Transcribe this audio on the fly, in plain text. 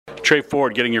Tre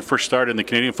Ford getting your first start in the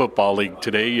Canadian Football League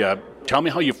today. Tell me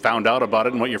how you found out about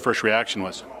it and what your first reaction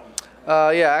was. Yeah,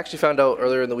 I actually found out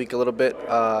earlier in the week a little bit.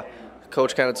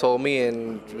 Coach kind of told me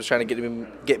and was trying to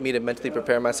get me to mentally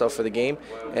prepare myself for the game,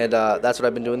 and that's what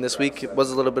I've been doing this week. It was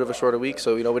a little bit of a shorter week,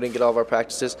 so we didn't get all of our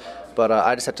practices, but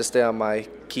I just had to stay on my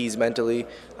keys mentally,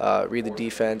 read the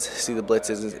defense, see the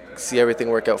blitzes, and see everything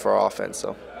work out for our offense.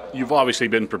 So. You've obviously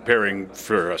been preparing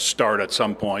for a start at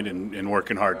some point and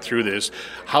working hard through this.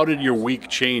 How did your week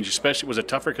change? Especially, was it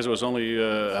tougher because it was only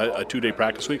a 2-day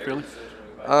practice week, really?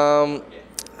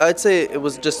 I'd say it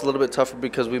was just a little bit tougher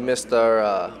because we missed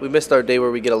our day where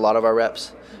we get a lot of our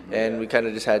reps, and we kind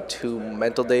of just had 2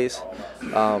 mental days.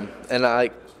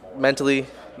 Mentally,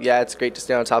 yeah, it's great to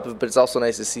stay on top of it, but it's also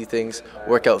nice to see things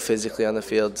work out physically on the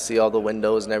field, see all the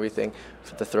windows and everything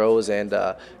for the throws, and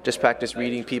just practice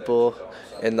reading people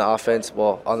in the offense,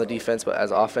 well, on the defense, but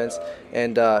as offense,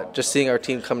 and just seeing our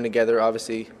team coming together.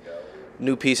 Obviously,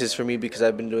 new pieces for me because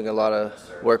I've been doing a lot of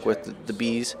work with the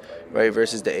Bs, right,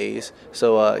 versus the As.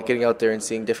 So getting out there and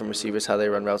seeing different receivers, how they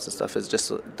run routes and stuff is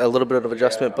just a little bit of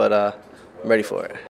adjustment, but I'm ready for it.